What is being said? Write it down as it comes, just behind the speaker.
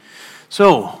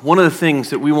So, one of the things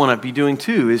that we want to be doing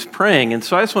too is praying. And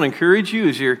so I just want to encourage you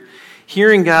as you're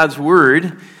hearing God's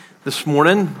word this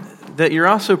morning that you're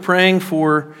also praying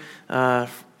for the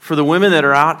women that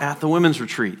are out at the women's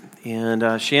retreat.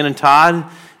 And Shannon Todd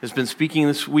has been speaking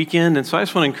this weekend, and so I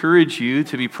just want to encourage you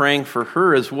to be praying for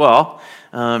her as well.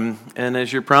 And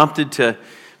as you're prompted to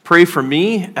pray for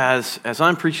me as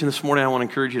I'm preaching this morning, I want to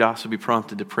encourage you to also be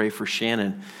prompted to pray for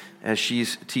Shannon as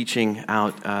she's teaching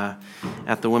out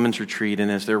at the women's retreat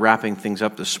and as they're wrapping things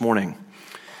up this morning.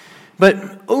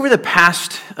 But over the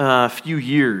past few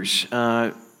years,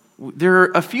 there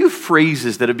are a few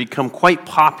phrases that have become quite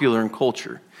popular in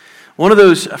culture. One of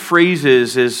those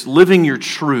phrases is living your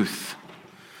truth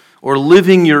or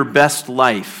living your best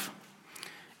life.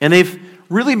 And they've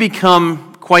really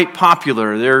become quite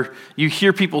popular. You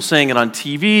hear people saying it on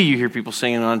TV, you hear people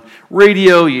saying it on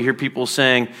radio, you hear people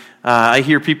saying, I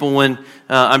hear people when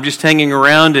I'm just hanging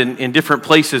around in different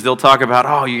places, they'll talk about,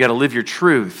 oh, you got to live your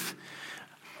truth.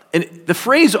 And the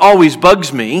phrase always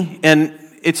bugs me, and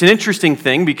it's an interesting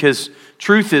thing because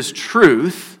truth is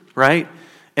truth, right?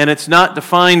 And it's not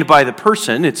defined by the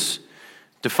person, it's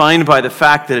defined by the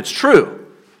fact that it's true.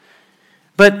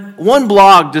 But one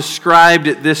blog described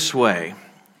it this way.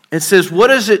 It says, what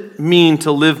does it mean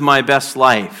to live my best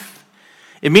life?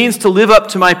 It means to live up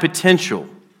to my potential.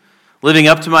 Living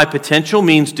up to my potential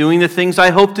means doing the things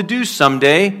I hope to do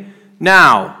someday,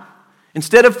 now,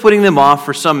 instead of putting them off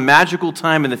for some magical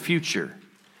time in the future.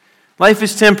 Life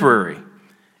is temporary,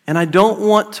 and I don't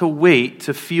want to wait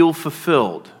to feel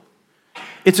fulfilled.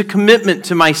 It's a commitment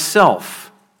to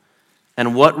myself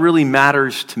and what really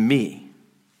matters to me.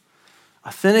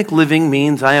 Authentic living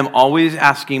means I am always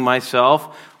asking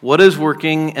myself what is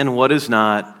working and what is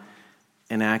not,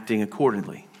 and acting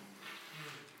accordingly.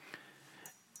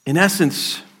 In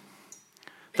essence,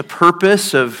 the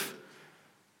purpose of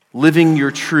living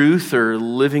your truth or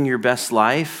living your best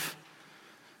life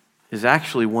is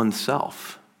actually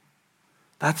oneself.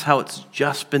 That's how it's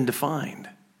just been defined.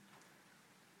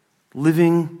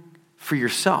 Living for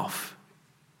yourself.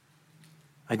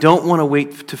 I don't want to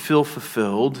wait to feel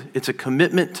fulfilled. It's a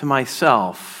commitment to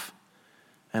myself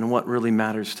and what really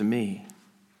matters to me.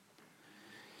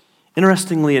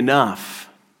 Interestingly enough,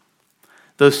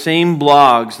 those same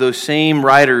blogs, those same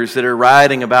writers that are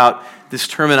writing about this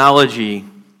terminology,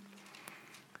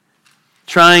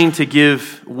 trying to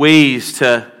give ways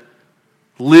to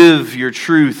live your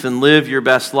truth and live your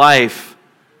best life,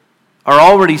 are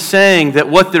already saying that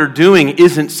what they're doing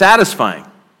isn't satisfying.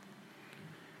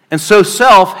 And so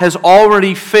self has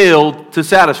already failed to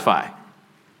satisfy.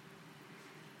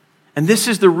 And this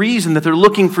is the reason that they're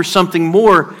looking for something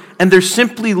more, and they're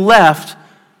simply left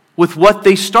with what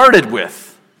they started with,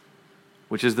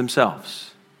 which is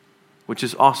themselves, which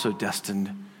is also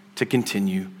destined to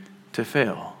continue to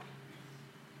fail.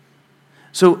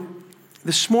 So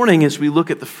this morning, as we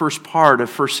look at the first part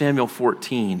of 1 Samuel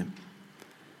 14,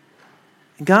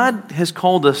 God has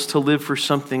called us to live for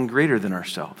something greater than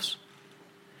ourselves.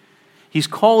 He's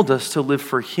called us to live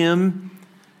for Him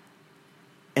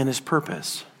and His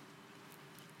purpose.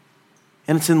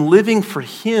 And it's in living for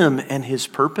Him and His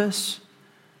purpose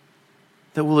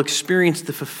that we'll experience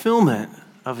the fulfillment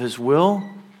of His will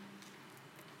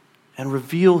and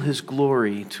reveal His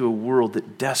glory to a world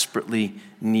that desperately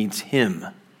needs Him,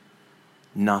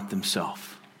 not themselves.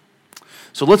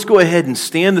 So let's go ahead and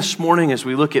stand this morning as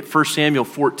we look at 1 Samuel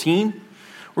 14.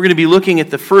 We're going to be looking at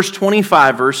the first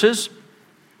 25 verses.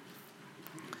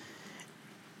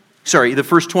 Sorry, the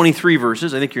first 23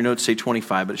 verses. I think your notes say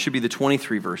 25, but it should be the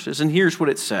 23 verses. And here's what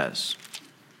it says.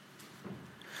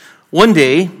 One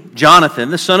day, Jonathan,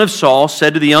 the son of Saul,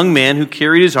 said to the young man who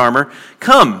carried his armor,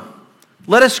 "Come,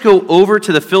 let us go over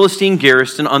to the Philistine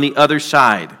garrison on the other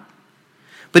side."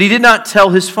 But he did not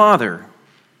tell his father.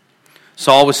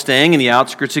 Saul was staying in the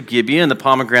outskirts of Gibeah in the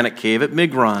pomegranate cave at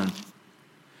Migron.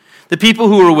 The people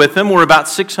who were with him were about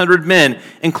 600 men,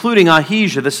 including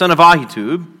Ahijah, the son of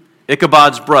Ahitub,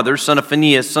 Ichabod's brother, son of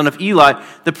Phinehas, son of Eli,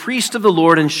 the priest of the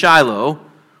Lord in Shiloh,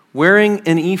 wearing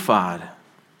an ephod.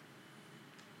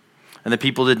 And the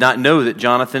people did not know that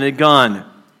Jonathan had gone.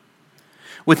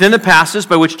 Within the passes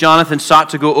by which Jonathan sought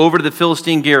to go over to the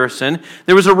Philistine garrison,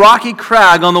 there was a rocky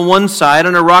crag on the one side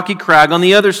and a rocky crag on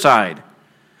the other side.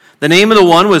 The name of the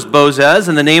one was Bozez,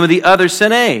 and the name of the other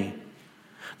Seneh.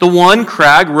 The one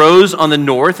crag rose on the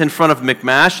north in front of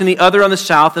Michmash, and the other on the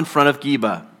south in front of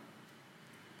Geba.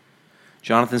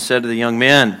 Jonathan said to the young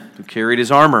man who carried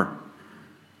his armor,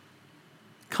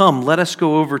 "Come, let us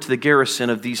go over to the garrison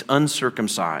of these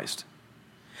uncircumcised.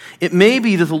 It may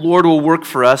be that the Lord will work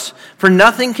for us, for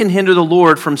nothing can hinder the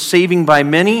Lord from saving by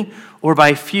many or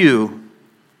by few."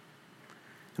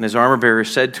 And his armor-bearer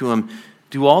said to him,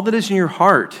 "Do all that is in your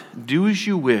heart. Do as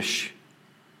you wish.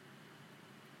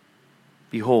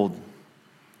 Behold,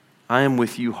 I am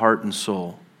with you heart and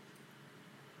soul."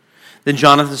 Then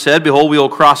Jonathan said, "Behold, we will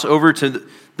cross over to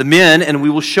the men, and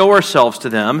we will show ourselves to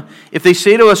them. If they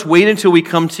say to us, 'Wait until we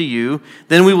come to you,'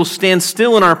 then we will stand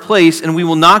still in our place, and we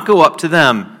will not go up to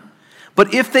them.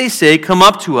 But if they say, 'Come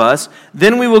up to us,'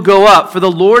 then we will go up, for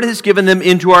the Lord has given them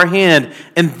into our hand,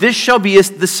 and this shall be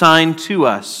the sign to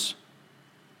us."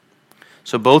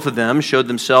 So both of them showed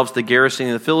themselves to the garrison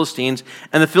of the Philistines,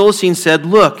 and the Philistines said,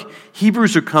 "Look,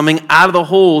 Hebrews are coming out of the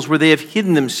holes where they have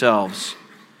hidden themselves."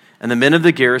 And the men of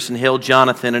the garrison hailed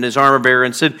Jonathan and his armor-bearer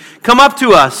and said, "Come up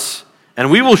to us, and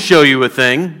we will show you a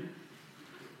thing."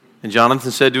 And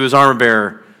Jonathan said to his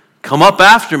armor-bearer, "Come up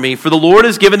after me, for the Lord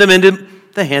has given them into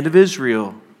the hand of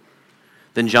Israel."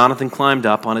 Then Jonathan climbed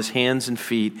up on his hands and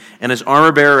feet, and his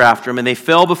armor-bearer after him, and they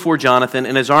fell before Jonathan,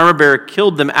 and his armor-bearer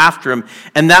killed them after him.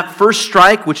 And that first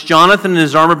strike which Jonathan and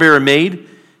his armor-bearer made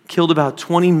killed about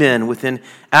 20 men within,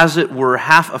 as it were,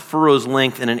 half a furrow's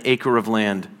length in an acre of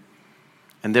land.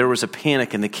 And there was a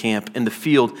panic in the camp, in the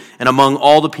field, and among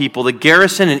all the people. The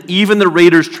garrison and even the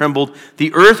raiders trembled.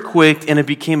 The earth quaked, and it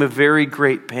became a very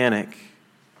great panic.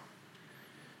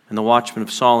 And the watchmen of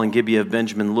Saul and Gibeah of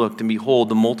Benjamin looked, and behold,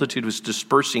 the multitude was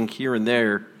dispersing here and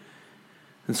there.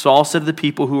 And Saul said to the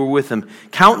people who were with him,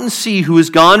 "Count and see who is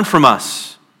gone from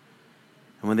us."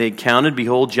 And when they had counted,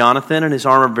 behold, Jonathan and his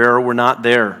armor-bearer were not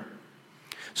there.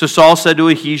 So Saul said to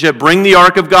Ahijah, "Bring the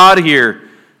ark of God here."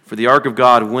 For the ark of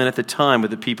God went at the time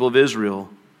with the people of Israel.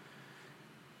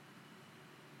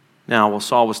 Now, while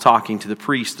Saul was talking to the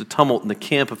priest, the tumult in the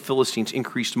camp of Philistines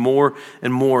increased more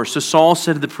and more. So Saul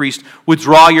said to the priest,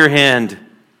 "Withdraw your hand."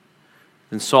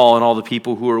 Then Saul and all the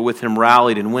people who were with him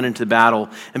rallied and went into battle.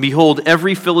 And behold,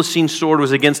 every Philistine sword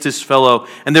was against his fellow,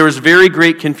 and there was very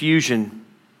great confusion.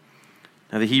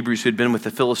 Now the Hebrews who had been with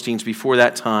the Philistines before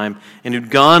that time, and who'd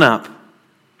gone up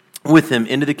with him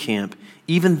into the camp,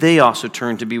 even they also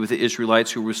turned to be with the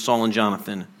Israelites who were with Saul and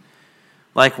Jonathan.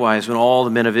 Likewise, when all the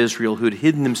men of Israel who had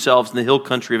hidden themselves in the hill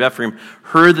country of Ephraim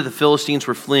heard that the Philistines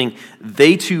were fleeing,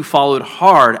 they too followed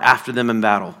hard after them in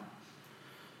battle.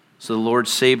 So the Lord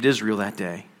saved Israel that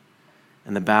day,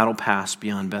 and the battle passed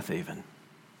beyond Bethaven.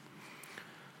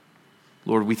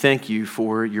 Lord, we thank you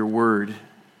for your word.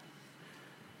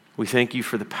 We thank you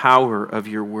for the power of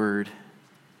your word,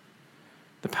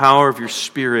 the power of your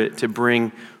Spirit to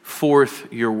bring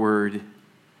forth your word,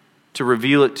 to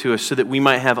reveal it to us so that we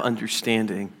might have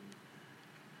understanding.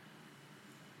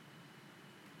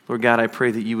 Lord God, I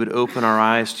pray that you would open our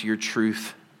eyes to your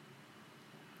truth.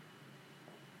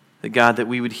 That God, that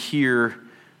we would hear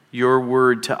your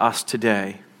word to us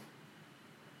today.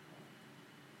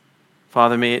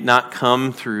 Father, may it not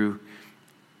come through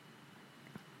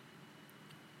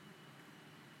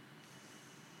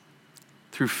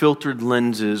filtered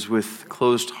lenses with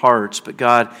closed hearts, but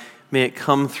God, may it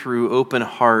come through open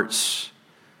hearts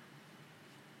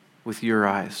with your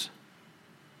eyes.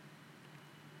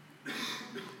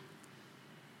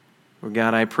 Lord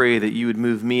God, I pray that you would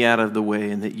move me out of the way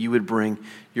and that you would bring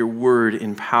your word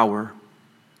in power.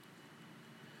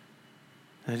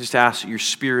 And I just ask that your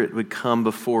Spirit would come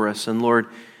before us, and Lord,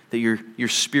 that your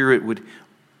Spirit would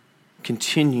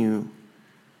continue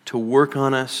to work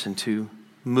on us and to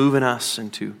move in us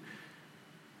and to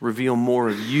reveal more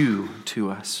of you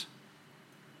to us.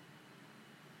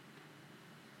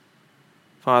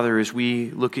 Father, as we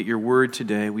look at your word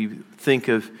today, we think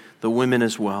of the women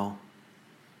as well.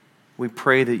 We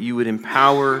pray that you would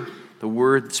empower the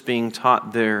word that's being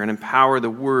taught there and empower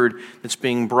the word that's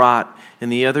being brought in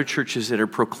the other churches that are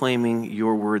proclaiming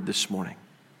your word this morning.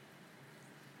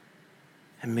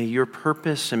 And may your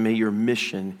purpose and may your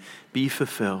mission be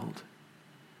fulfilled.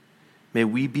 May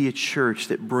we be a church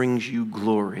that brings you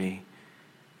glory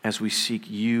as we seek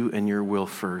you and your will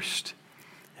first.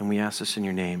 And we ask this in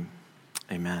your name.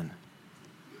 Amen.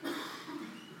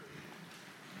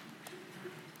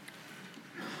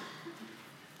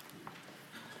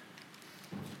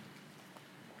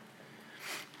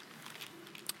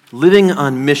 Living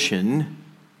on mission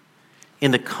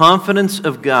in the confidence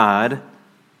of God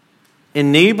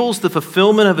enables the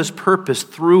fulfillment of his purpose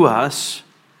through us,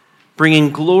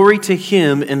 bringing glory to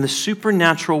him in the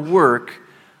supernatural work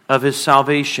of his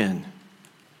salvation.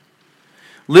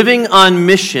 Living on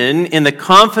mission in the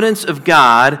confidence of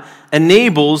God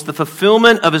enables the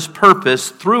fulfillment of his purpose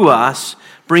through us,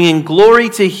 bringing glory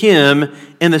to him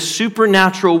in the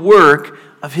supernatural work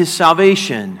of his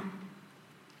salvation.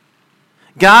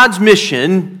 God's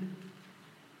mission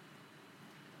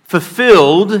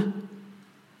fulfilled,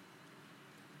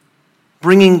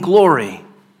 bringing glory.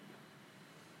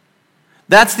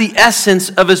 That's the essence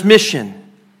of his mission.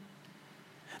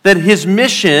 That his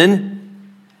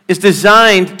mission is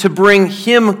designed to bring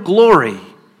him glory.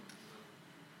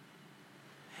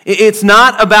 It's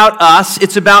not about us,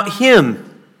 it's about him.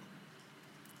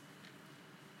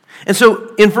 And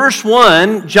so in verse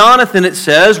 1, Jonathan, it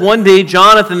says, one day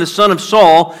Jonathan, the son of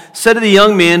Saul, said to the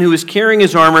young man who was carrying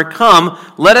his armor, "Come,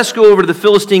 let us go over to the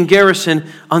Philistine garrison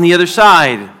on the other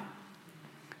side."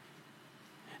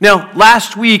 Now,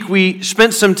 last week we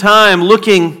spent some time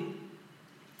looking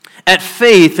at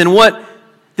faith and what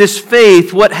this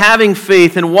faith, what having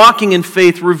faith and walking in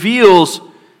faith reveals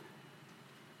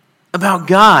about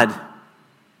God.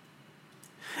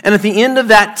 And at the end of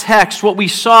that text, what we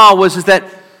saw was that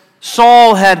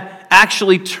Saul had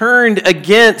actually turned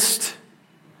against,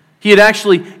 he had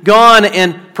actually gone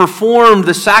and performed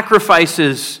the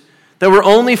sacrifices that were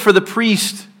only for the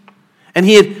priest. And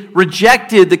he had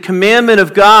rejected the commandment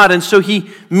of God. And so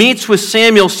he meets with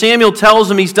Samuel. Samuel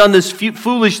tells him he's done this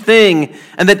foolish thing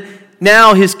and that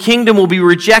now his kingdom will be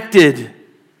rejected.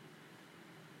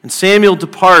 And Samuel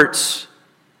departs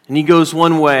and he goes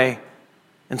one way.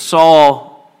 And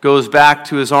Saul goes back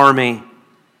to his army.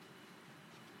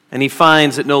 And he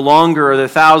finds that no longer are there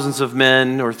thousands of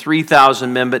men or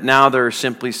 3,000 men, but now there are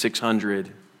simply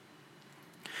 600.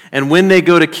 And when they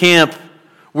go to camp,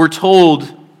 we're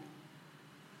told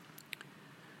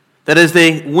that as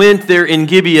they went there in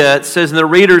Gibeah, it says, "And the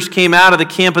raiders came out of the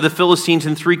camp of the Philistines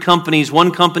in 3 companies.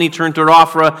 One company turned toward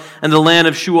Ophrah and the land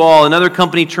of Shual. Another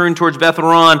company turned towards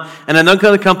Beth-horon. And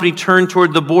another company turned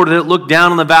toward the border that looked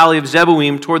down on the valley of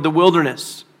Zeboim toward the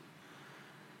wilderness."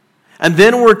 And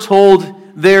then we're told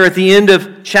there at the end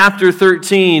of chapter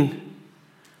 13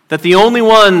 that the only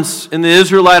ones in the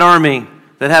Israelite army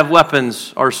that have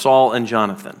weapons are Saul and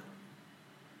Jonathan.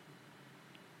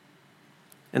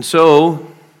 And so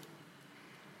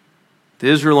the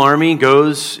Israel army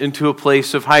goes into a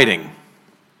place of hiding.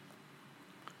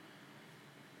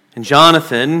 And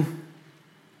Jonathan,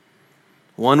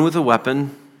 one with a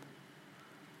weapon,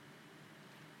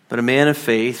 but a man of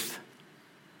faith,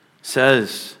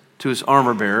 says to his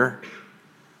armor bearer,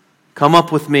 "Come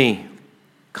up with me.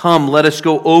 Come, let us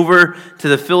go over to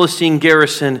the Philistine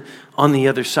garrison on the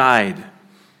other side."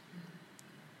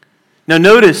 Now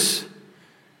notice,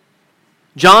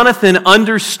 Jonathan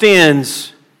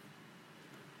understands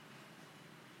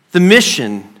the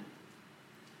mission.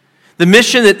 The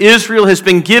mission that Israel has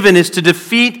been given is to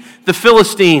defeat the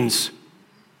Philistines.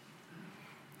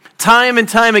 Time and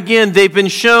time again, they've been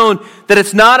shown that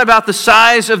it's not about the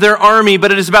size of their army,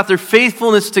 but it is about their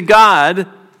faithfulness to God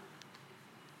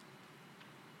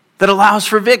that allows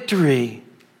for victory.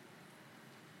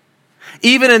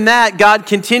 Even in that, God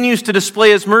continues to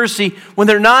display His mercy when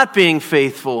they're not being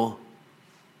faithful.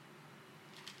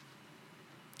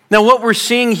 Now, what we're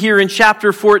seeing here in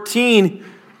chapter 14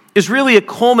 is really a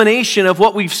culmination of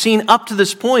what we've seen up to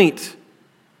this point.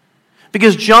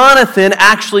 Because Jonathan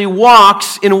actually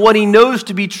walks in what he knows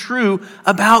to be true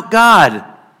about God.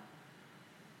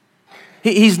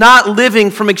 He's not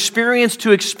living from experience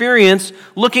to experience,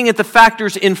 looking at the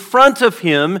factors in front of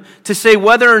him to say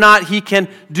whether or not he can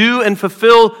do and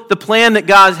fulfill the plan that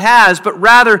God has, but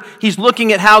rather he's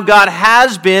looking at how God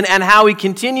has been and how He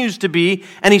continues to be,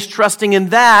 and he's trusting in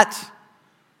that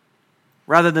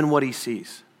rather than what he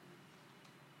sees.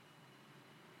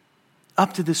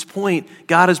 Up to this point,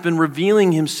 God has been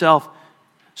revealing Himself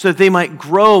so that they might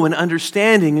grow in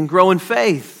understanding and grow in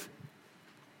faith.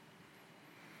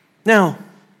 Now,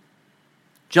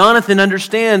 Jonathan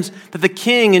understands that the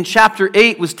king in chapter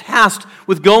 8 was tasked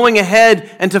with going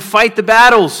ahead and to fight the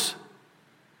battles.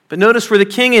 But notice where the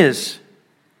king is.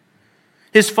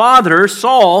 His father,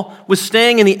 Saul, was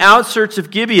staying in the outskirts of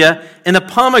Gibeah in the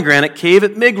pomegranate cave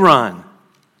at Migron.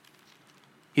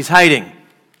 He's hiding.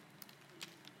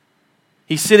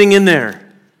 He's sitting in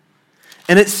there.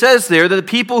 And it says there that the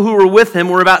people who were with him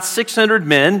were about 600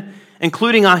 men,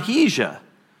 including Ahijah.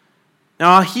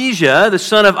 Now Ahijah, the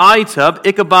son of Ahitub,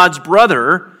 Ichabod's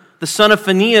brother, the son of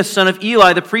Phinehas, son of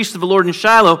Eli, the priest of the Lord in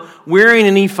Shiloh, wearing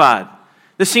an ephod.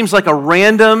 This seems like a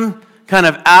random, kind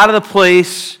of out of the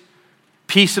place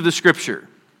piece of the scripture.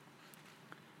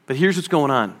 But here's what's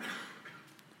going on.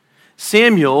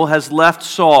 Samuel has left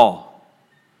Saul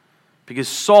because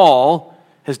Saul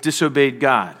has disobeyed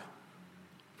God.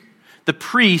 The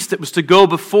priest that was to go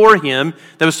before him,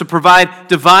 that was to provide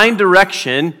divine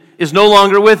direction, is no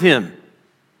longer with him.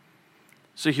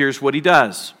 So here's what he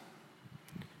does.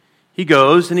 He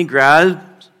goes and he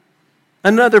grabs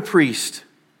another priest.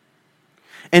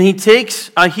 And he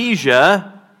takes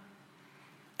Ahijah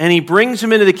and he brings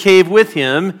him into the cave with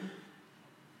him.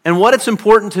 And what it's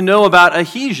important to know about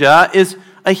Ahijah is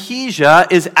Ahijah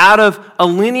is out of a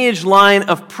lineage line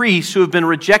of priests who have been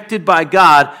rejected by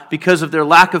God because of their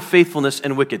lack of faithfulness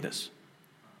and wickedness.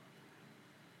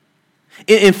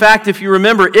 In fact, if you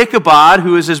remember Ichabod,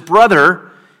 who is his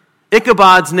brother,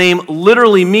 Ichabod's name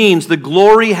literally means the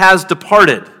glory has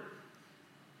departed.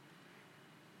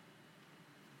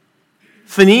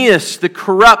 Phinehas, the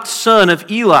corrupt son of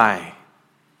Eli.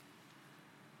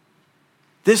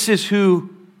 This is who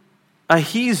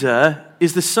Ahijah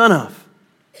is the son of.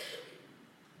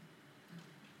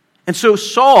 And so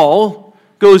Saul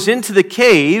goes into the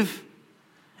cave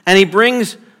and he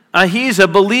brings Ahijah,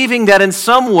 believing that in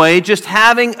some way just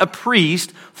having a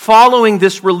priest following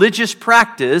this religious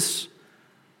practice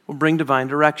will bring divine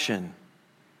direction.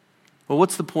 Well,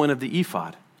 what's the point of the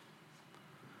ephod?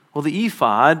 Well, the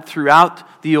ephod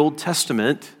throughout the Old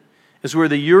Testament is where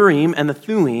the Urim and the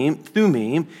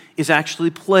Thummim is actually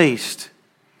placed.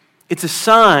 It's a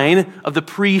sign of the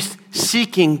priest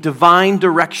seeking divine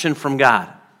direction from God.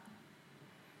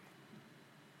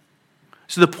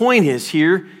 So the point is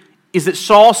that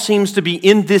Saul seems to be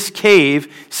in this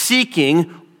cave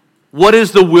seeking what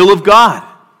is the will of God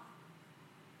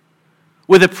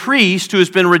with a priest who has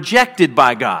been rejected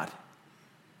by God.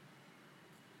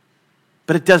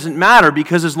 But it doesn't matter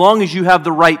because as long as you have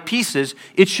the right pieces,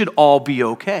 it should all be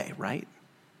okay, right?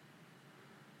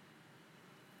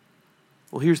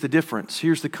 Well, here's the difference.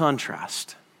 Here's the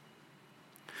contrast.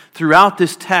 Throughout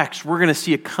this text, we're going to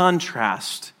see a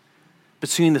contrast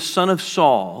between the son of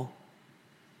Saul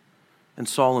and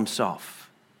Saul himself,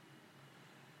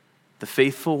 the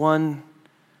faithful one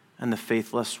and the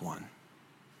faithless one.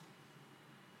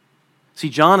 See,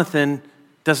 Jonathan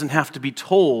doesn't have to be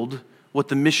told what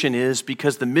the mission is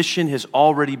because the mission has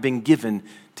already been given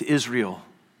to Israel.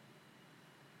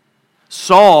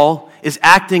 Saul is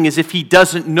acting as if he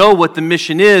doesn't know what the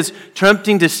mission is,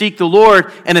 attempting to seek the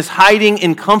Lord, and is hiding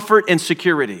in comfort and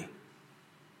security.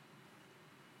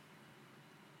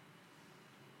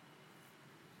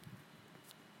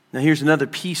 Now here's another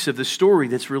piece of the story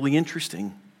that's really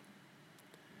interesting.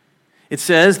 It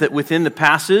says that within the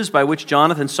passes by which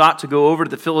Jonathan sought to go over to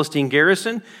the Philistine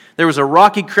garrison, there was a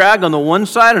rocky crag on the one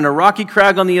side and a rocky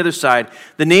crag on the other side.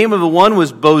 The name of the one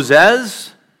was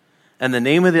Bozez, and the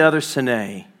name of the other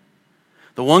Seneh.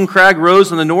 The one crag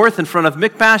rose on the north in front of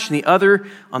Michmash, and the other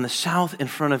on the south in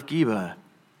front of Geba.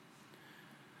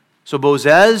 So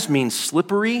Bozez means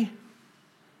slippery,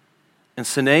 and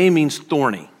Seneh means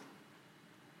thorny.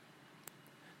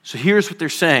 So here's what they're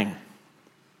saying.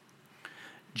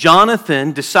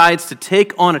 Jonathan decides to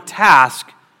take on a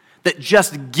task that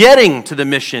just getting to the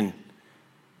mission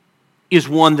is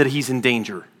one that he's in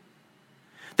danger.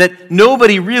 That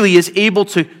nobody really is able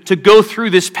to go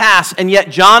through this pass, and yet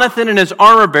Jonathan and his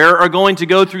armor bearer are going to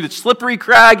go through the slippery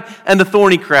crag and the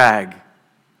thorny crag.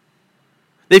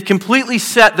 They've completely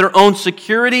set their own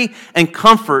security and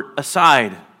comfort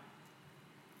aside.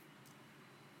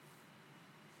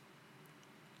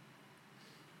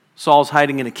 Saul's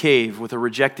hiding in a cave with a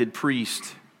rejected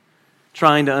priest,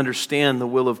 trying to understand the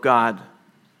will of God.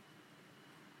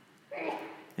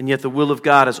 And yet the will of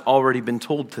God has already been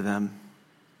told to them.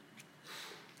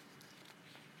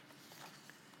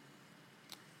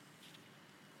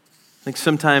 I think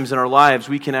sometimes in our lives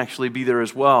we can actually be there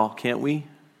as well, can't we?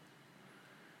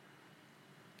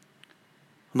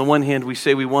 On the one hand, we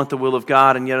say we want the will of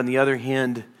God, and yet on the other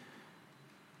hand,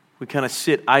 we kind of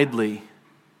sit idly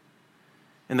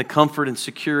in the comfort and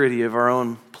security of our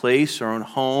own place, our own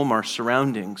home, our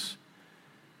surroundings.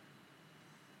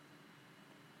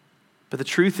 But the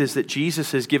truth is that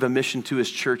Jesus has given a mission to his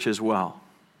church as well.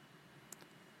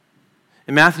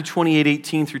 In Matthew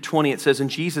 28:18 through 20, it says, "And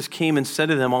Jesus came and said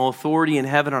to them, All authority in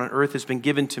heaven and on earth has been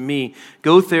given to me.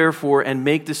 Go therefore and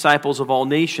make disciples of all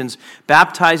nations,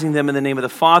 baptizing them in the name of the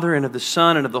Father and of the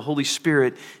Son and of the Holy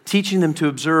Spirit, teaching them to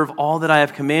observe all that I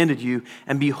have commanded you.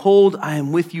 And behold, I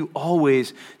am with you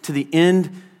always to the end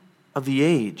of the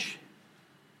age."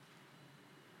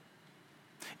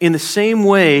 In the same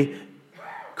way,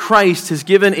 Christ has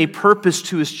given a purpose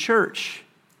to his church.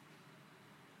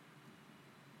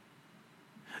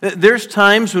 There's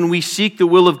times when we seek the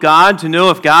will of God to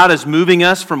know if God is moving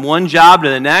us from one job to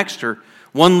the next or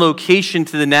one location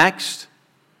to the next.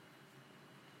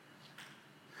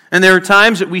 And there are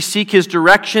times that we seek his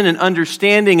direction and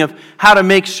understanding of how to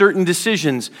make certain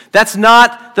decisions. That's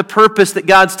not the purpose that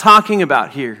God's talking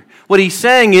about here. What he's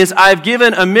saying is, I've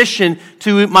given a mission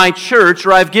to my church,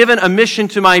 or I've given a mission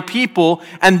to my people,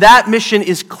 and that mission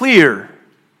is clear.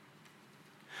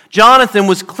 Jonathan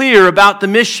was clear about the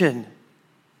mission.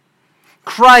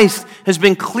 Christ has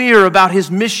been clear about his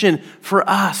mission for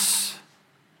us.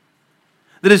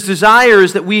 that his desire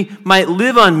is that we might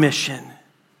live on mission.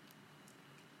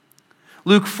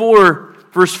 Luke 4,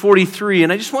 verse 43,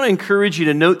 and I just want to encourage you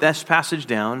to note this passage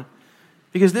down,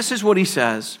 because this is what he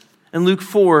says in Luke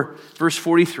 4, verse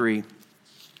 43.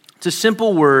 It's a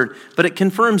simple word, but it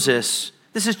confirms this.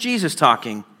 This is Jesus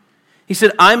talking. He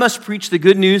said, I must preach the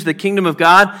good news, the kingdom of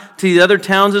God, to the other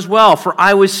towns as well, for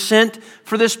I was sent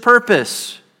for this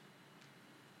purpose.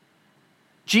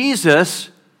 Jesus,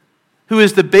 who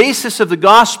is the basis of the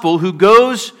gospel, who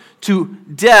goes to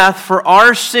death for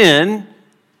our sin,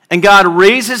 and God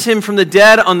raises him from the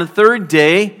dead on the third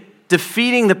day,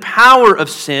 defeating the power of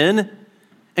sin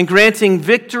and granting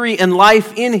victory and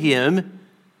life in him,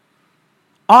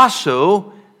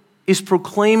 also is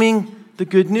proclaiming the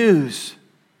good news.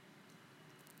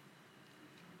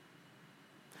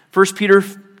 1 Peter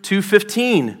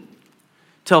 2:15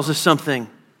 tells us something.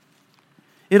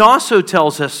 It also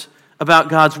tells us about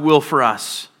God's will for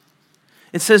us.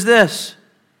 It says this.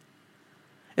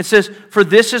 It says, for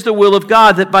this is the will of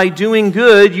God, that by doing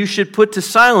good you should put to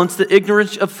silence the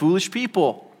ignorance of foolish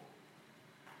people.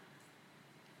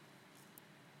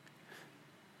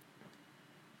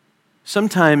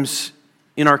 Sometimes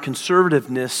in our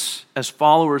conservativeness as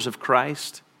followers of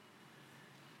Christ,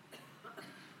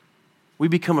 we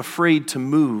become afraid to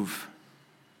move.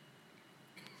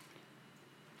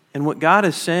 And what God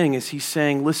is saying is he's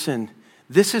saying, listen,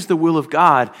 this is the will of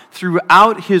God.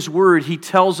 Throughout his word, he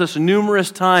tells us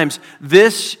numerous times,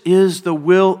 this is the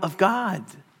will of God.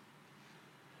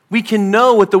 We can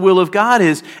know what the will of God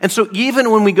is. And so even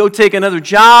when we go take another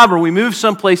job or we move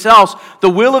someplace else, the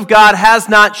will of God has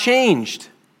not changed.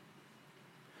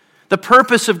 The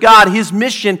purpose of God, his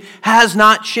mission, has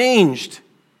not changed.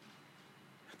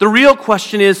 The real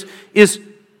question is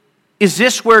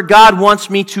this where God wants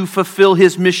me to fulfill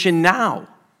his mission now?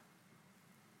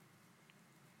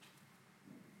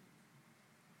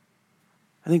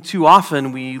 I think too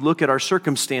often we look at our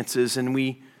circumstances and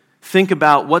we think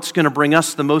about what's going to bring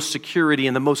us the most security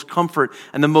and the most comfort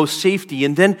and the most safety.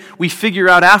 And then we figure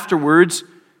out afterwards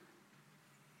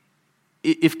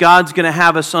if God's going to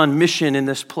have us on mission in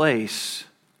this place.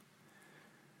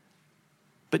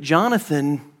 But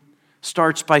Jonathan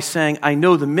starts by saying, I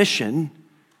know the mission.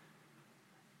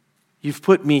 You've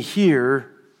put me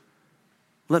here.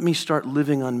 Let me start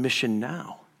living on mission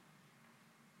now.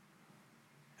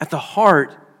 At the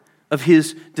heart of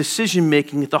his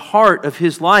decision-making, at the heart of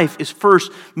his life is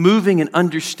first moving and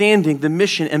understanding the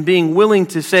mission and being willing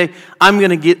to say, I'm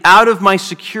going to get out of my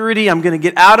security, I'm going to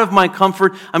get out of my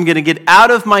comfort, I'm going to get out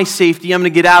of my safety, I'm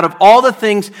going to get out of all the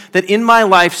things that in my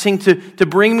life seem to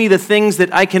bring me the things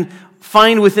that I can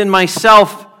find within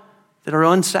myself that are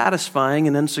unsatisfying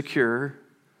and insecure,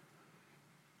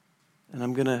 and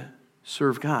I'm going to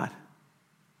serve God.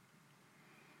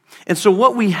 And so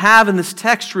what we have in this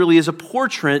text really is a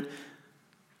portrait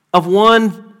of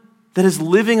one that is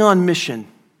living on mission.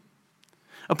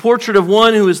 A portrait of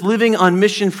one who is living on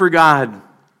mission for God.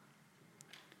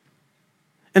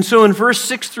 And so in verse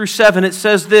 6 through 7 it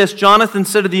says this, Jonathan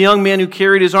said to the young man who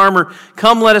carried his armor,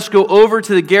 come, let us go over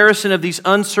to the garrison of these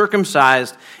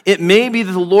uncircumcised. It may be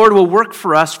that the Lord will work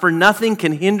for us, for nothing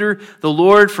can hinder the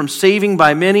Lord from saving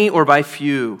by many or by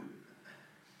few.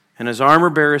 And his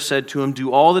armor-bearer said to him,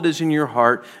 do all that is in your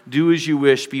heart, do as you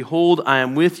wish. Behold, I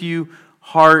am with you,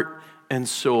 heart and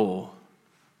soul.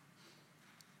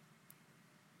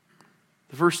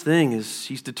 The first thing is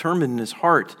he's determined in his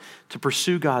heart to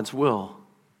pursue God's will.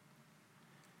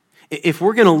 If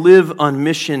we're going to live on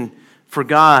mission for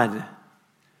God,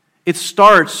 it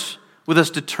starts with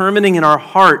us determining in our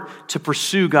heart to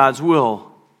pursue God's will.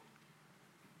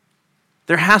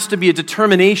 There has to be a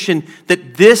determination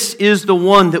that this is the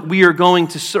one that we are going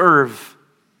to serve.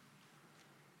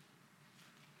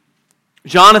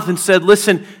 Jonathan said,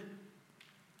 listen,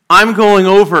 I'm going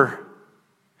over.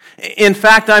 In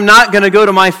fact, I'm not going to go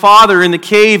to my father in the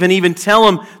cave and even tell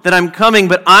him that I'm coming,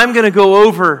 but I'm going to go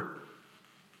over.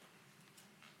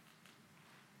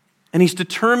 And he's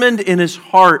determined in his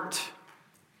heart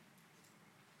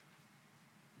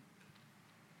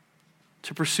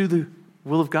to pursue the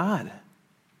will of God.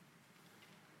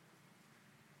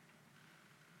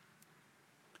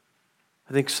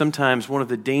 I think sometimes one of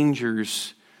the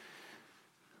dangers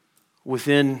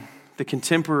within the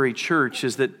contemporary church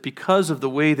is that because of the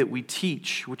way that we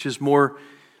teach, which is more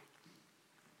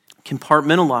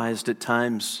compartmentalized at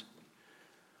times,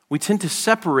 we tend to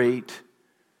separate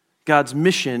God's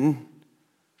mission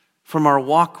from our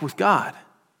walk with God.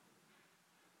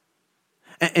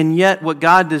 And yet what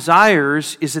God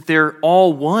desires is that they're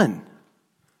all one.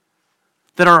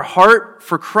 That our heart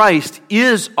for Christ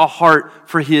is a heart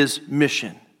for his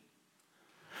mission.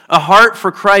 A heart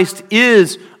for Christ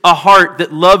is a heart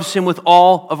that loves Him with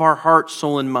all of our heart,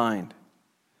 soul, and mind.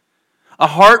 A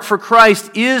heart for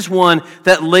Christ is one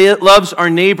that loves our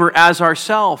neighbor as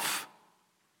ourself.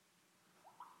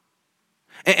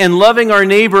 And loving our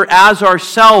neighbor as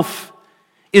ourself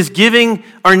is giving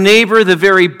our neighbor the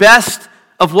very best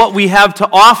of what we have to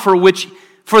offer, which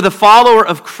for the follower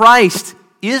of Christ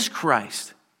is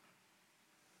Christ.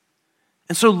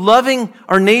 And so loving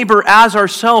our neighbor as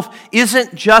ourselves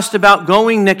isn't just about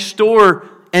going next door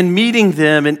and meeting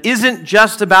them, and isn't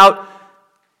just about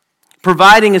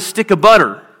providing a stick of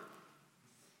butter.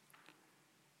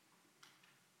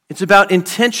 It's about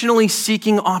intentionally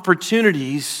seeking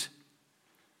opportunities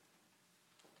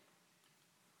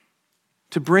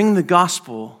to bring the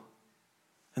gospel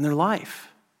in their life,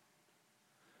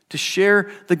 to share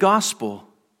the gospel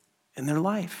in their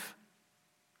life.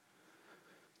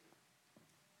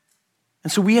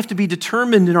 And so we have to be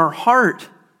determined in our heart.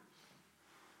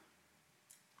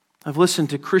 I've listened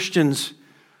to Christians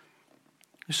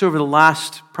just over the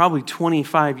last probably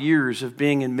 25 years of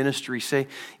being in ministry say,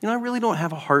 I really don't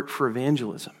have a heart for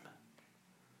evangelism.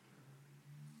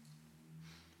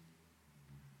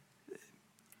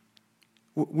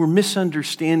 We're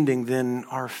misunderstanding then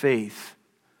our faith,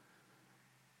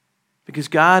 because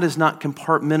God is not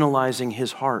compartmentalizing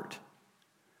His heart.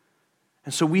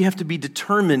 And so we have to be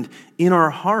determined in our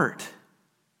heart.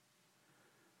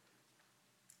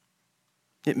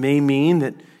 It may mean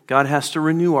that God has to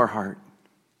renew our heart.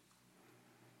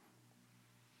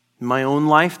 In my own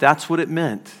life, that's what it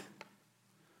meant.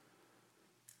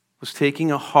 Was taking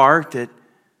a heart that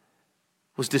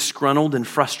was disgruntled and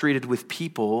frustrated with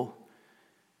people,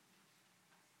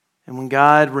 and when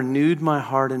God renewed my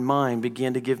heart and mind,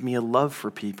 began to give me a love for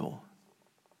people.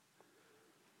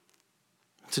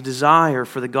 It's a desire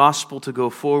for the gospel to go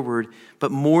forward,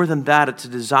 but more than that, it's a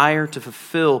desire to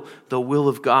fulfill the will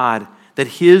of God, that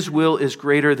His will is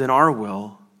greater than our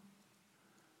will.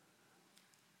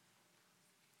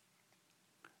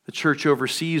 The church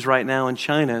overseas right now in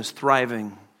China is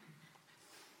thriving.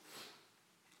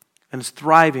 And it's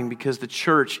thriving because the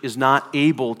church is not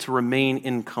able to remain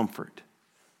in comfort.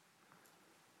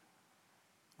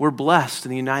 We're blessed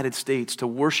in the United States to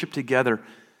worship together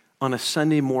on a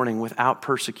Sunday morning without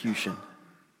persecution.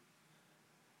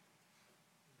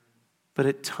 But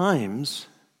at times,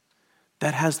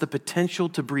 that has the potential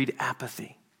to breed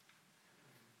apathy.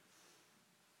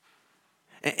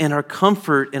 And our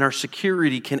comfort and our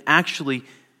security can actually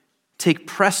take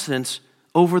precedence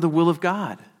over the will of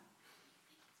God.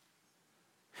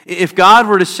 If God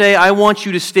were to say, I want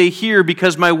you to stay here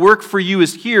because my work for you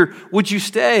is here, would you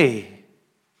stay?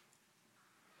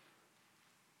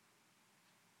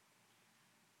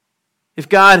 If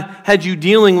God had you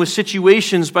dealing with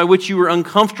situations by which you were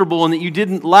uncomfortable and that you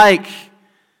didn't like,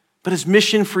 but His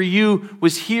mission for you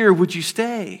was here, would you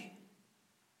stay?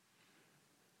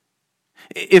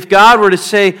 If God were to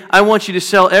say, I want you to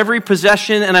sell every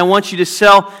possession, and I want you to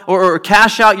sell or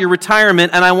cash out your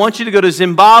retirement, and I want you to go to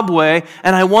Zimbabwe,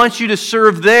 and I want you to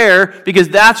serve there because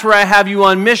that's where I have you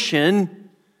on mission,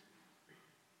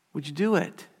 would you do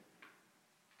it?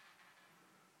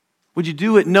 Would you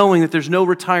do it knowing that there's no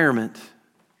retirement?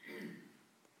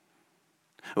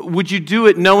 Would you do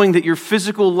it knowing that your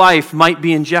physical life might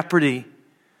be in jeopardy?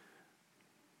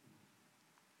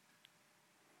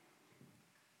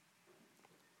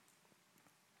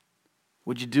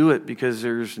 Would you do it because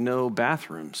there's no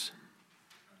bathrooms?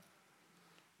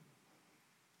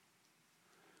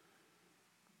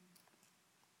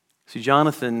 See,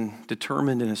 Jonathan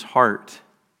determined in his heart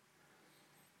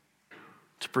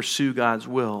to pursue God's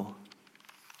will.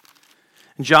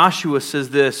 And Joshua says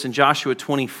this in Joshua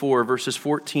 24, verses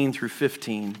 14 through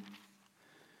 15.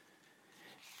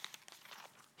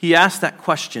 He asked that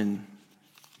question,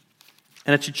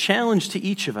 and it's a challenge to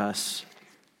each of us,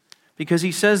 because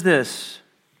he says this.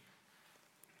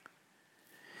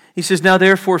 He says, now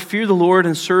therefore fear the Lord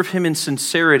and serve Him in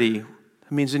sincerity.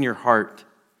 That means in your heart.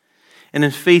 And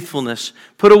in faithfulness.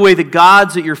 Put away the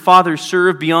gods that your fathers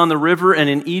served beyond the river and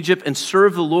in Egypt, and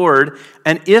serve the Lord.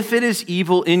 And if it is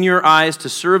evil in your eyes to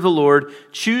serve the Lord,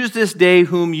 choose this day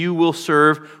whom you will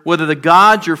serve, whether the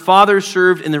gods your fathers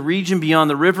served in the region beyond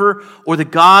the river, or the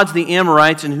gods the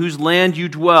Amorites in whose land you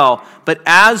dwell. But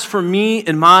as for me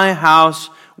and my house,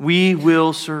 we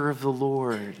will serve the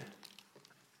Lord.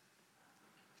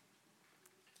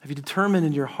 Have you determined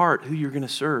in your heart who you're going to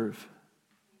serve?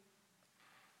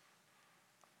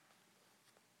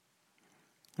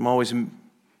 I'm always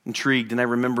intrigued, and I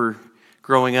remember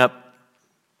growing up,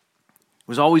 it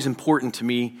was always important to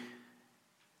me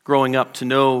growing up to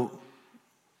know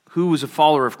who was a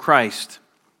follower of Christ.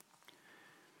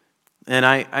 And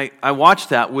I watched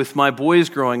that with my boys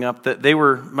growing up, that they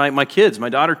were, my kids, my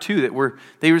daughter too, they were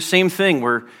the same thing,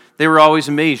 where they were always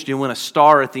amazed. When a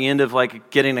star at the end of like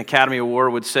getting an Academy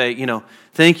Award would say,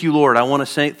 thank you, Lord. I want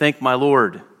to thank my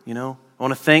Lord. I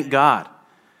want to thank God.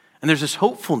 And there's this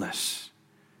hopefulness.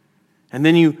 And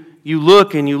then you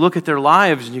look at their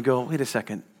lives and you go, wait a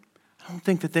second, I don't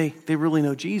think that they really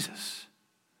know Jesus.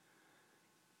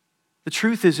 The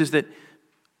truth is that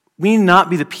we need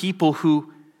not be the people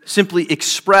who simply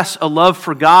express a love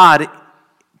for God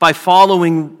by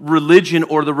following religion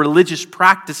or the religious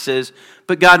practices,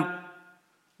 but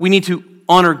we need to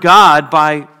honor God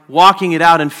by walking it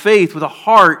out in faith with a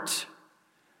heart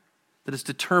that is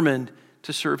determined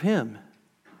to serve Him.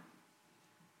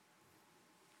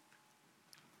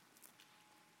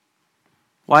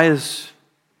 Why is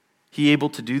he able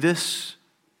to do this?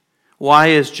 Why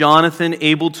is Jonathan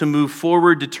able to move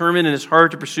forward, determined in his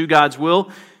heart to pursue God's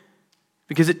will?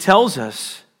 Because it tells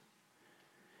us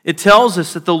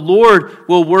that the Lord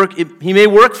will work. He may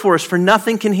work for us, for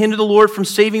nothing can hinder the Lord from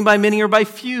saving by many or by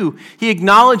few. He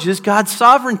acknowledges God's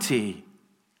sovereignty.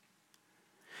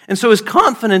 And so his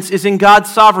confidence is in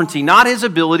God's sovereignty, not his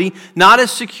ability, not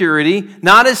his security,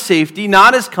 not his safety,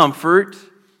 not his comfort.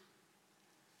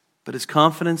 But his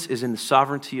confidence is in the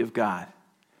sovereignty of God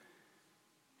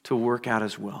to work out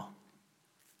His will.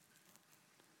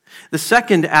 The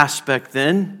second aspect,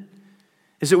 then,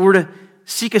 is that we're to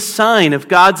seek a sign of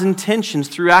God's intentions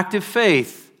through active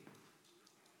faith.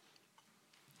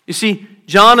 You see,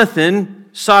 Jonathan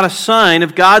sought a sign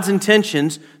of God's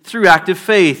intentions through active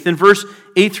faith. In verse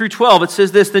 8 through 12, it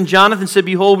says this, Then Jonathan said,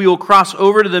 Behold, we will cross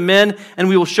over to the men, and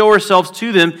we will show ourselves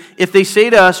to them. If they say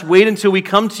to us, Wait until we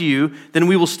come to you, then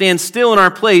we will stand still in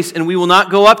our place, and we will not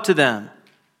go up to them.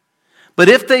 But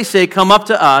if they say, Come up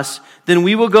to us, then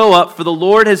we will go up, for the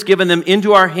Lord has given them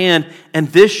into our hand, and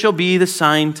this shall be the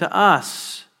sign to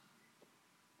us.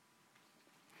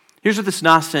 Here's what this is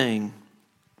not saying.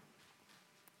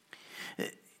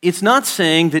 It's not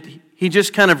saying that he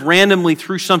just kind of randomly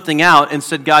threw something out and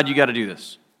said, God, you got to do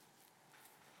this.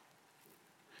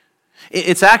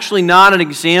 It's actually not an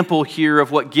example here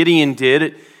of what Gideon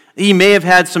did. He may have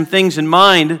had some things in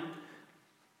mind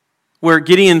where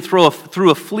Gideon threw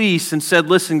a fleece and said,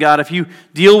 listen, God, if you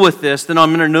deal with this, then I'm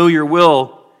going to know your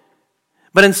will.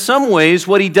 But in some ways,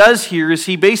 what he does here is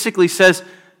he basically says,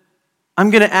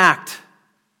 I'm going to act.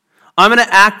 I'm going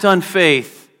to act on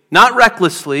faith, not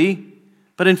recklessly,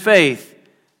 but in faith.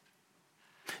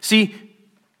 See,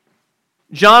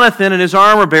 Jonathan and his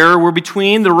armor bearer were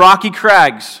between the rocky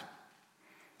crags.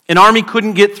 An army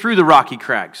couldn't get through the rocky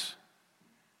crags.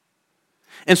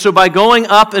 And so by going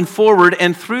up and forward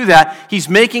and through that, he's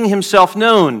making himself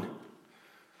known.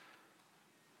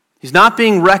 He's not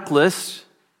being reckless,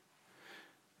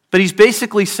 but he's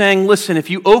basically saying, listen, if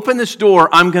you open this door,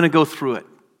 I'm going to go through it.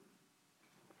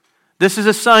 This is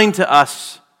a sign to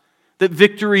us that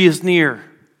victory is near.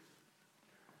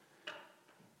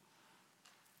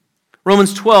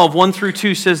 Romans 12, 1 through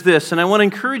 2 says this, and I want to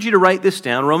encourage you to write this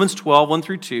down. Romans 12, 1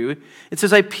 through 2. It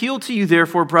says, I appeal to you,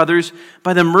 therefore, brothers,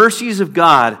 by the mercies of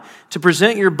God, to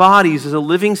present your bodies as a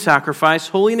living sacrifice,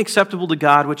 holy and acceptable to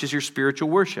God, which is your spiritual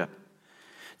worship.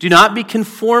 Do not be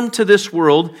conformed to this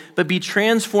world, but be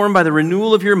transformed by the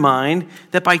renewal of your mind,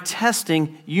 that by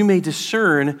testing you may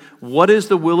discern what is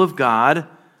the will of God,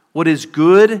 what is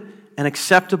good and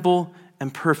acceptable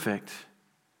and perfect.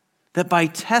 That by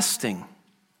testing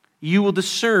you will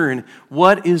discern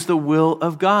what is the will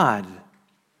of God.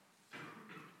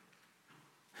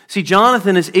 See,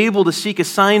 Jonathan is able to seek a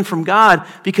sign from God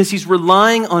because he's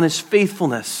relying on his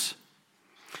faithfulness.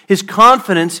 His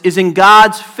confidence is in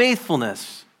God's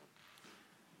faithfulness.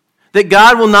 That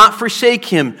God will not forsake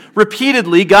him.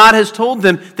 Repeatedly, God has told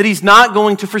them that He's not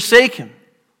going to forsake him.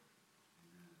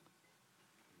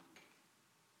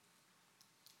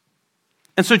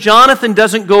 And so Jonathan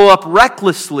doesn't go up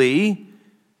recklessly,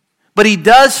 but he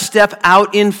does step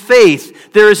out in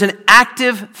faith. There is an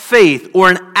active faith or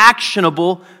an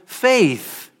actionable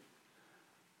faith.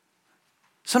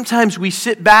 Sometimes we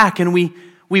sit back and we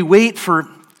wait for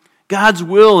God's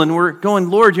will and we're going,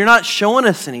 Lord, you're not showing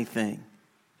us anything.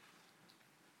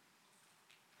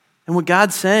 And what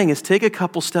God's saying is take a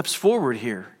couple steps forward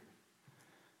here.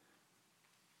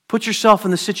 Put yourself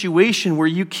in the situation where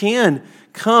you can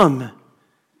come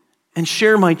and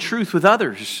share my truth with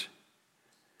others.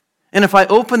 And if I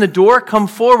open the door, come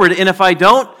forward. And if I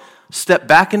don't, step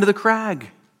back into the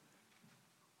crag.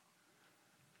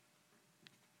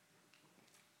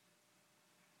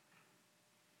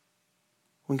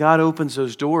 When God opens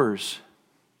those doors,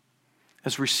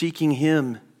 as we're seeking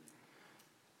Him,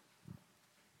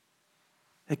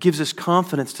 It gives us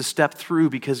confidence to step through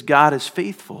because God is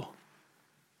faithful.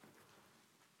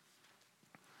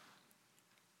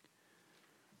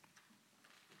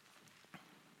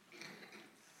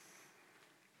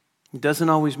 It doesn't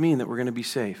always mean that we're going to be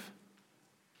safe.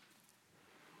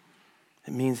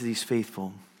 It means that He's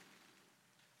faithful.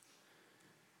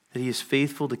 That He is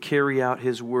faithful to carry out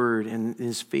His word, and in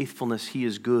His faithfulness, He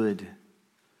is good.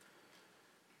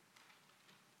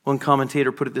 One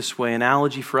commentator put it this way: an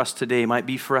analogy for us today might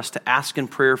be for us to ask in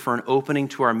prayer for an opening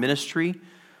to our ministry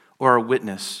or our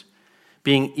witness,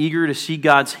 being eager to see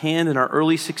God's hand in our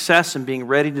early success and being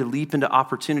ready to leap into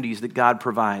opportunities that God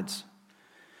provides.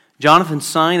 Jonathan's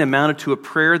sign amounted to a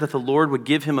prayer that the Lord would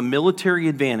give him a military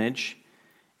advantage,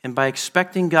 and by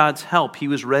expecting God's help, he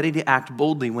was ready to act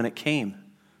boldly when it came.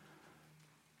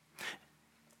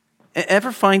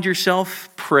 Ever find yourself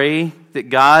pray that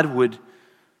God would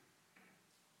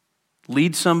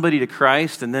lead somebody to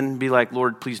Christ and then be like,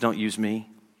 Lord, please don't use me?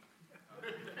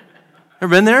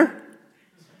 Ever been there?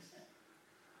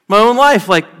 My own life,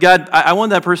 like, God, I want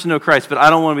that person to know Christ, but I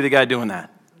don't want to be the guy doing that.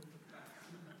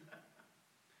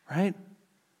 Right?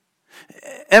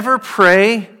 Ever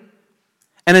pray,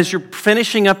 and as you're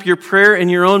finishing up your prayer in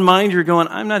your own mind, you're going,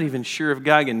 I'm not even sure if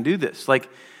God can do this. Like,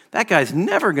 that guy's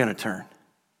never going to turn.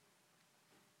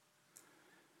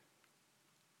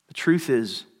 The truth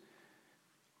is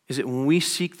that when we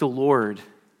seek the Lord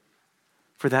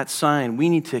for that sign, we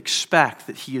need to expect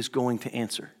that He is going to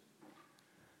answer.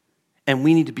 And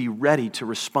we need to be ready to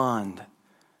respond.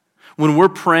 When we're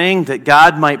praying that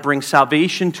God might bring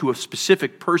salvation to a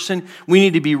specific person, we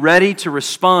need to be ready to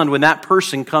respond when that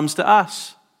person comes to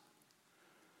us.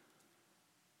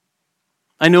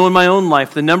 I know in my own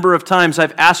life the number of times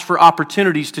I've asked for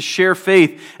opportunities to share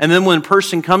faith, and then when a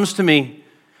person comes to me,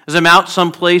 as I'm out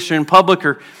someplace or in public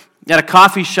or at a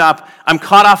coffee shop, I'm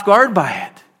caught off guard by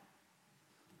it.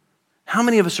 How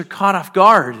many of us are caught off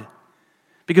guard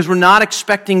because we're not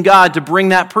expecting God to bring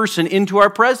that person into our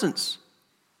presence?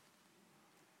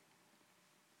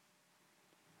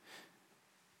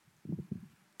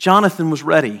 Jonathan was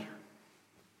ready.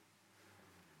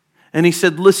 And he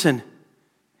said, listen,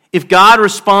 if God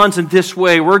responds in this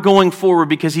way, we're going forward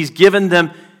because He's given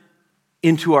them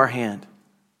into our hand.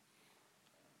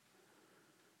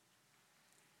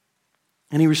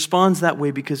 And he responds that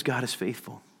way because God is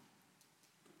faithful.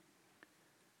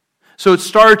 So it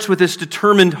starts with this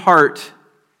determined heart.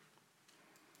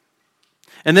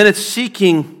 And then it's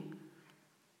seeking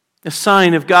a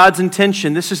sign of God's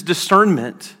intention. This is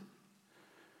discernment.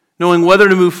 Knowing whether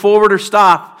to move forward or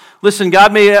stop. Listen,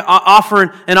 God may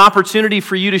offer an opportunity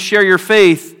for you to share your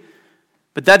faith,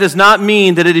 but that does not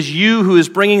mean that it is you who is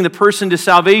bringing the person to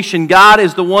salvation. God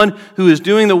is the one who is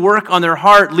doing the work on their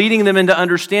heart, leading them into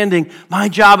understanding. My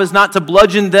job is not to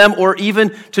bludgeon them or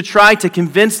even to try to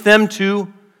convince them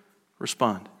to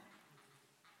respond.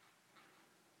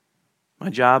 My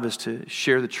job is to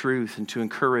share the truth and to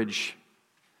encourage,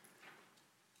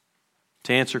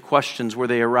 to answer questions where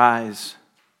they arise.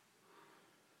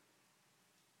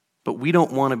 But we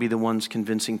don't want to be the ones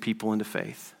convincing people into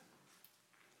faith,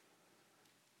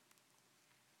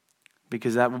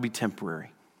 because that will be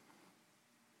temporary.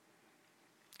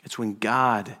 It's when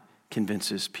God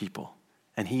convinces people,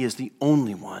 and He is the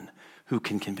only one who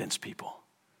can convince people,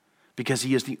 because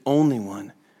He is the only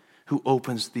one who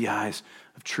opens the eyes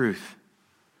of truth.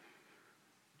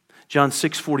 John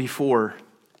 6:44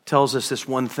 tells us this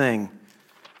one thing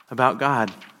about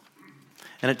God,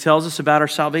 and it tells us about our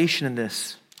salvation in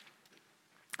this.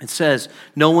 It says,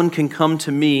 no one can come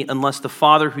to me unless the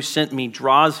Father who sent me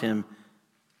draws him.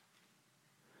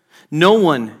 No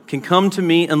one can come to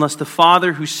me unless the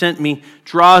Father who sent me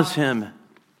draws him.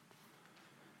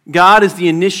 God is the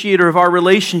initiator of our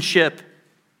relationship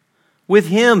with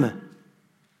Him.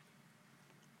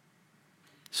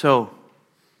 So,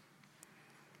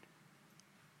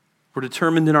 we're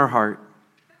determined in our heart.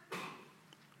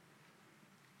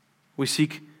 We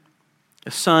seek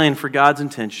a sign for God's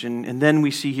intention, and then we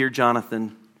see here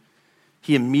Jonathan.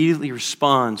 He immediately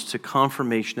responds to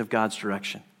confirmation of God's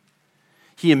direction.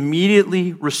 He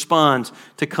immediately responds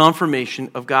to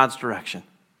confirmation of God's direction.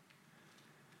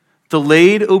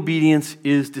 Delayed obedience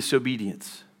is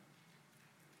disobedience.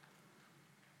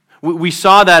 We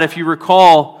saw that, if you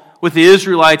recall, with the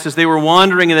Israelites as they were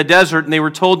wandering in the desert and they were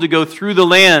told to go through the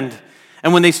land.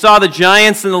 And when they saw the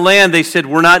giants in the land, they said,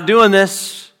 we're not doing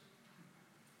this.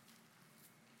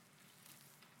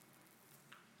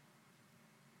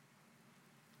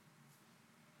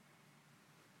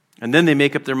 And then they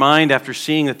make up their mind after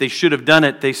seeing that they should have done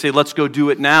it. They say, let's go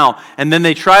do it now. And then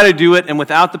they try to do it, and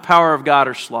without the power of God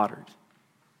are slaughtered.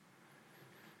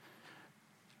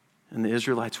 And the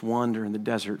Israelites wander in the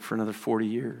desert for another 40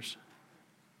 years.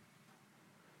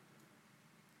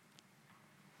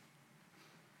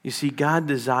 You see, God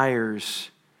desires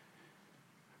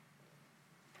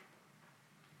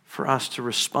for us to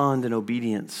respond in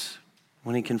obedience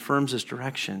when He confirms His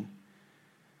direction.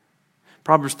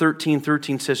 Proverbs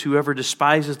 13:13 says, "Whoever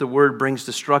despises the word brings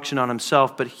destruction on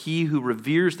himself, but he who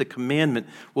reveres the commandment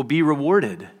will be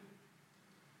rewarded."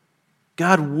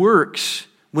 God works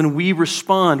when we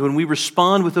respond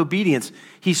with obedience.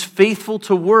 He's faithful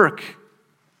to work.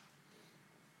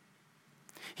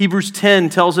 Hebrews 10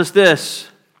 tells us this.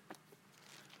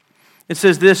 It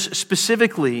says this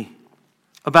specifically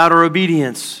about our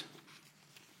obedience.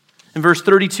 In verse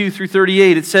 32 through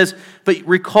 38, it says, "But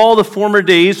recall the former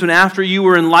days when after you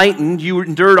were enlightened, you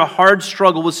endured a hard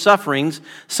struggle with sufferings,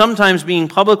 sometimes being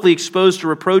publicly exposed to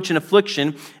reproach and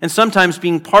affliction, and sometimes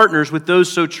being partners with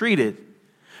those so treated.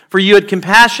 For you had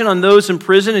compassion on those in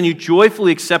prison, and you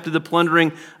joyfully accepted the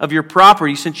plundering of your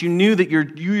property, since you knew that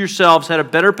you yourselves had a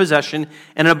better possession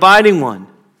and an abiding one.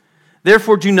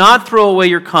 Therefore, do not throw away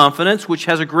your confidence, which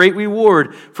has a great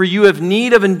reward, for you have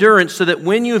need of endurance, so that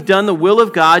when you have done the will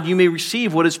of God, you may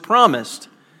receive what is promised.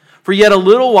 For yet a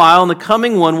little while, and the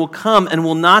coming one will come and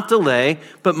will not delay,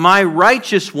 but my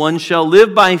righteous one shall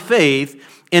live by faith,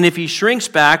 and if he shrinks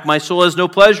back, my soul has no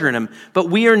pleasure in him. But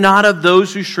we are not of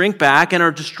those who shrink back and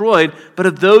are destroyed, but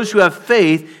of those who have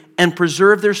faith and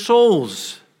preserve their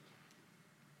souls."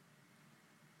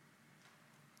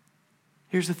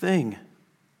 Here's the thing.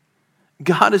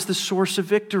 God is the source of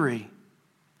victory.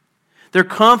 Their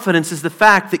confidence is the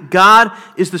fact that God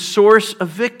is the source of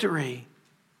victory.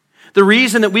 The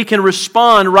reason that we can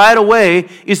respond right away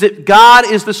is that God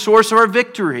is the source of our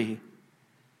victory.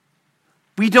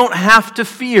 We don't have to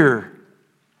fear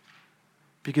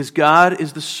because God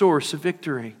is the source of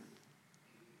victory.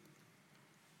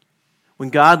 When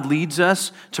God leads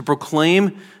us to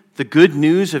proclaim the good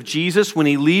news of Jesus, when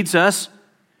He leads us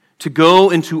to go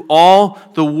into all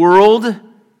the world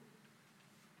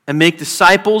and make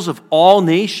disciples of all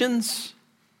nations,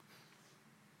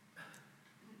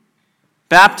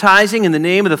 baptizing in the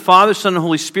name of the Father, Son, and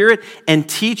Holy Spirit, and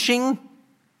teaching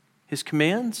His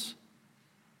commands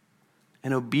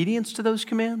and obedience to those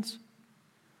commands,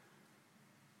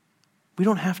 we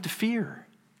don't have to fear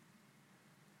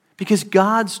because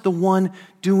God's the one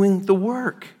doing the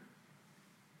work.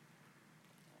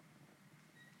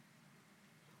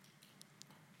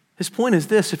 His point is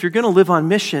this: if you're going to live on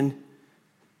mission,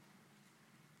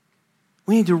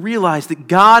 we need to realize that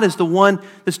God is the one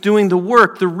that's doing the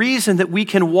work. The reason that we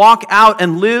can walk out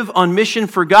and live on mission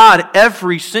for God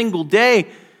every single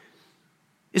day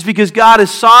is because God is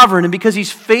sovereign and because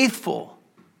He's faithful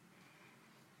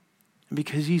and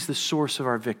because He's the source of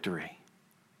our victory,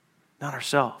 not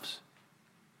ourselves.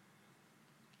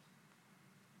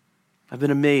 I've been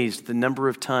amazed the number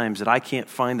of times that I can't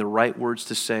find the right words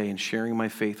to say in sharing my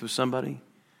faith with somebody,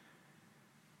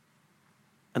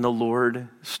 and the Lord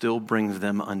still brings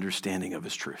them understanding of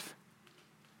His truth.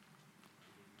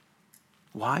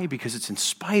 Why? Because it's in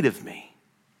spite of me.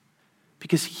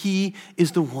 Because He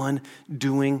is the one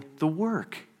doing the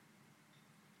work.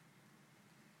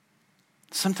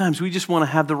 Sometimes we just want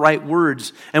to have the right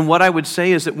words, and what I would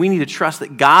say is that we need to trust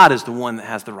that God is the one that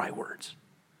has the right words.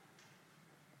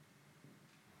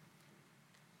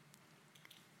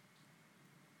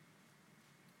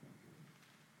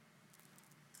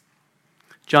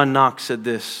 John Knox said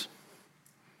this,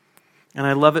 and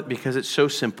I love it because it's so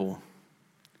simple.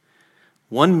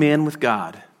 One man with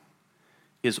God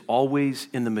is always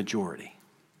in the majority.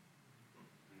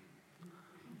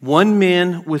 One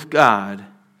man with God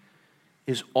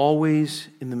is always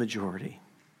in the majority.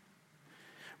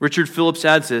 Richard Phillips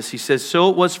adds this. He says, "So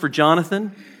it was for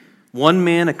Jonathan, one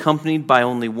man accompanied by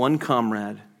only one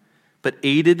comrade, but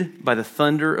aided by the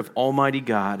thunder of Almighty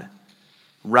God,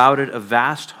 routed a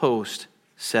vast host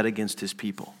set against his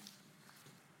people."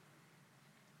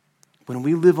 When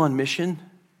we live on mission,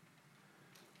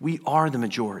 we are the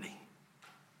majority.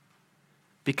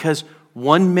 Because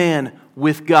one man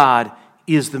with God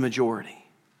is the majority.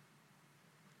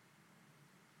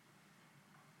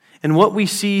 And what we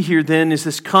see here then is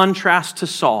this contrast to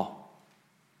Saul.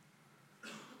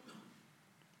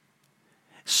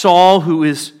 Saul, who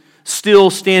is still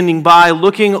standing by,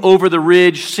 looking over the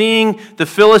ridge, seeing the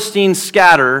Philistines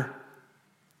scatter,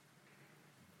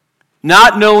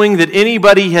 not knowing that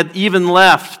anybody had even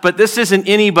left. But this isn't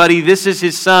anybody, this is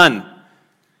his son.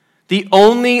 The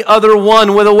only other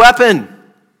one with a weapon.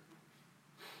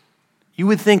 You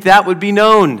would think that would be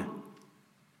known.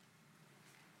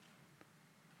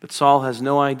 But Saul has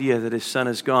no idea that his son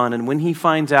is gone. And when he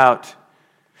finds out,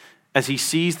 as he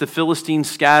sees the Philistines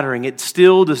scattering, it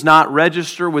still does not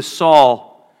register with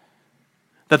Saul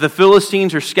that the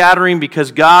Philistines are scattering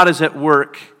because God is at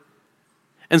work.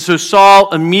 And so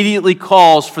Saul immediately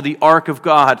calls for the ark of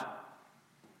God.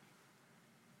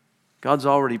 God's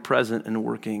already present and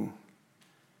working.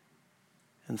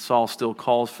 And Saul still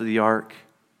calls for the ark.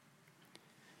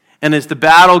 And as the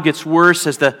battle gets worse,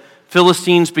 as the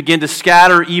Philistines begin to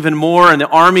scatter even more, and the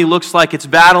army looks like it's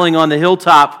battling on the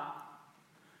hilltop,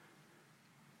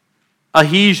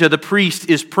 Ahijah, the priest,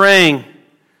 is praying.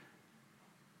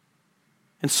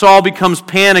 And Saul becomes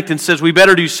panicked and says, we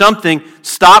better do something.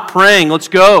 Stop praying. Let's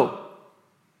go.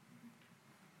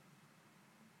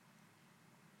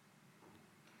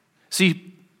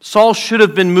 See, Saul should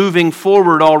have been moving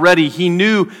forward already. He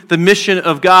knew the mission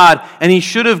of God, and he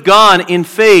should have gone in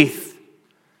faith.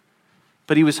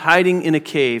 But he was hiding in a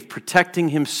cave, protecting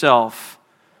himself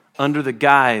under the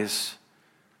guise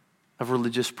of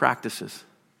religious practices.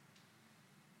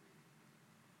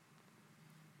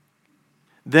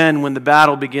 Then, when the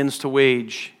battle begins to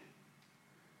wage,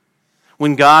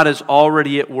 when God is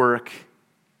already at work,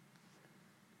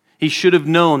 he should have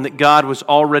known that God was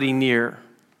already near.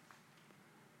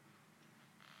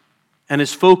 And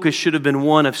his focus should have been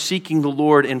one of seeking the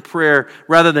Lord in prayer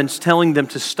rather than telling them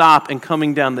to stop and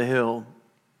coming down the hill.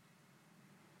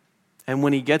 And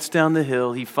when he gets down the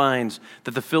hill, he finds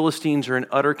that the Philistines are in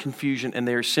utter confusion and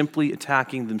they are simply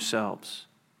attacking themselves.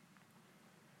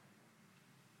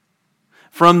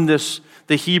 From this,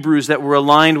 the Hebrews that were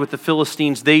aligned with the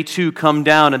Philistines, they too come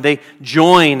down and they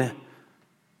join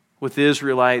with the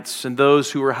Israelites, and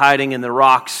those who were hiding in the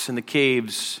rocks and the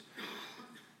caves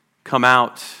come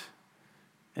out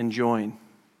and join.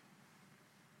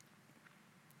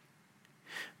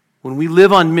 When we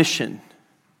live on mission,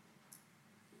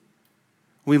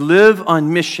 we live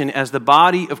on mission as the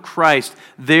body of Christ,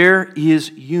 there is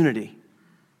unity.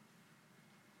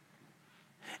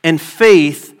 And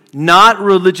faith, not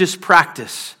religious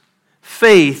practice.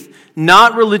 Faith,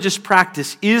 not religious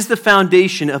practice, is the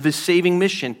foundation of his saving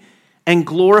mission and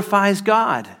glorifies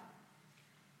God.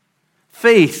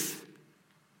 Faith.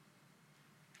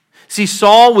 See,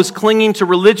 Saul was clinging to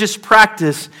religious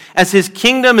practice. As his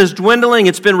kingdom is dwindling,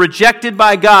 it's been rejected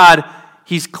by God.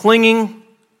 He's clinging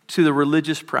to the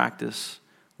religious practice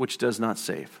which does not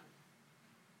save.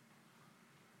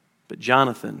 But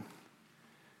Jonathan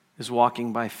is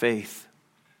walking by faith.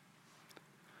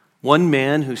 One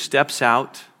man who steps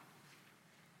out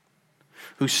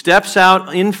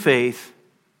in faith,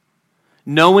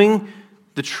 knowing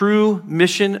the true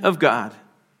mission of God.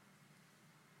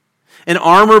 An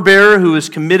armor bearer who is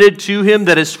committed to him,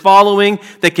 that is following,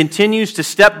 that continues to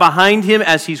step behind him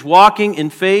as he's walking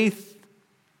in faith.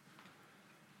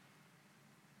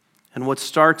 And what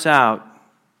starts out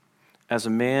as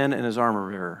a man and his armor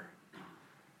bearer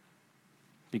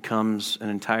becomes an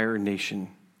entire nation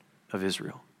of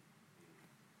Israel.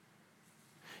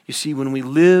 You see, when we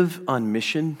live on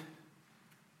mission,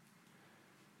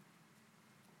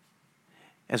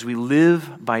 as we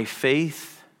live by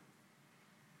faith,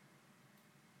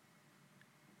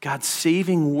 God's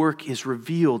saving work is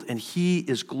revealed and he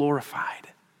is glorified.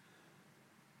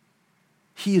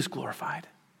 He is glorified.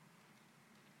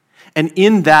 And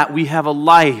in that we have a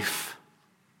life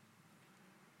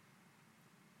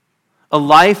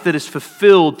that is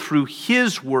fulfilled through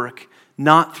his work,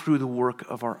 not through the work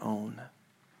of our own.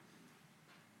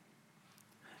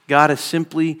 God has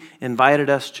simply invited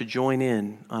us to join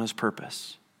in on his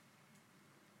purpose.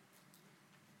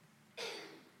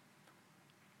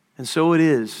 And so it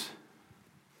is.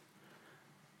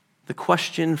 The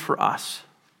question for us,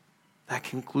 that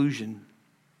conclusion,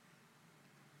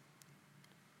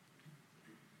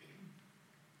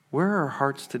 where are our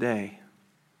hearts today?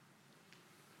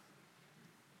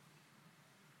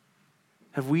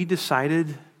 Have we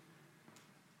decided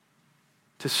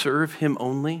to serve him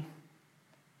only?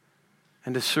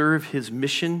 And to serve his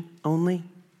mission only?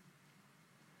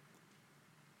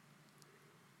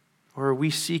 Or are we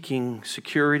seeking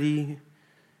security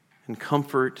and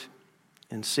comfort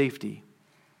and safety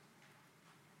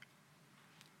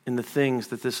in the things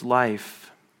that this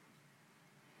life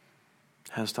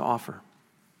has to offer?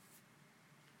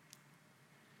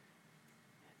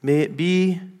 May it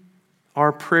be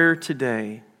our prayer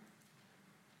today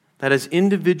that as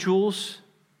individuals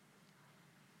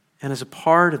and as a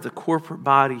part of the corporate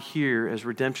body here as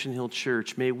Redemption Hill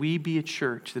Church, may we be a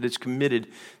church that is committed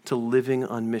to living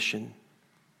on mission.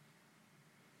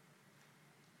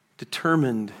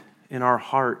 Determined in our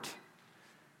heart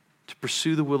to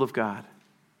pursue the will of God.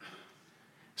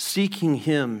 Seeking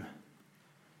him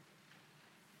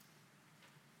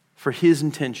for his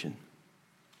intention.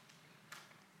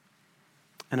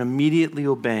 and immediately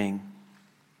obeying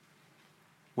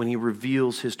when he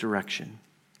reveals his direction.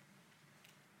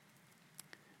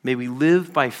 May we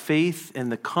live by faith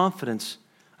and the confidence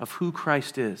of who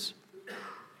Christ is,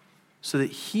 so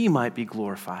that he might be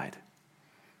glorified,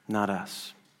 not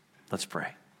us. Let's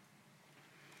pray.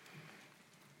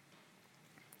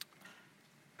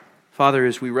 Father,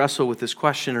 as we wrestle with this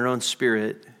question in our own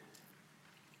spirit,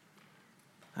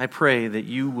 I pray that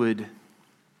you would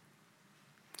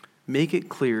make it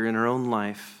clear in our own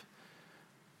life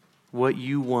what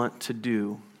you want to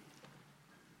do.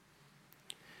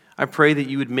 I pray that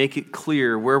you would make it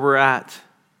clear where we're at.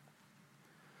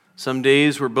 Some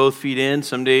days we're both feet in,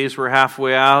 some days we're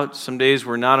halfway out, some days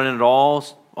we're not in at all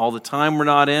the time we're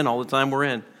not in, all the time we're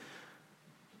in.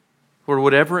 Or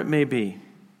whatever it may be,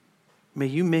 may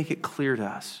you make it clear to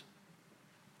us.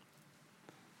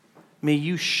 May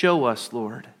you show us,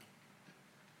 Lord,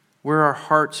 where our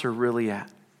hearts are really at.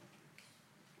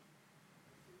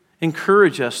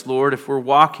 Encourage us, Lord, if we're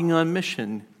walking on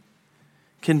mission.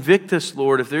 Convict us,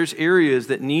 Lord, if there's areas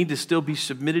that need to still be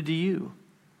submitted to you.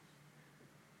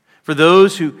 For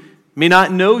those who may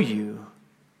not know you,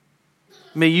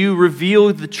 may you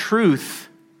reveal the truth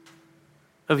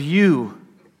of you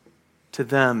to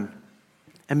them.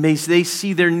 And may they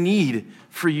see their need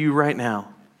for you right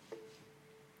now.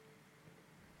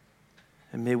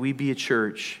 And may we be a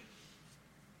church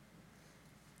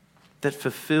that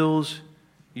fulfills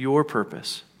your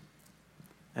purpose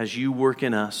as you work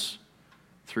in us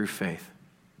through faith.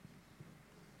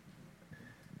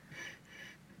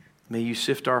 May you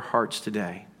sift our hearts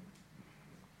today.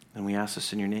 And we ask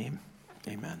this in your name.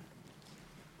 Amen.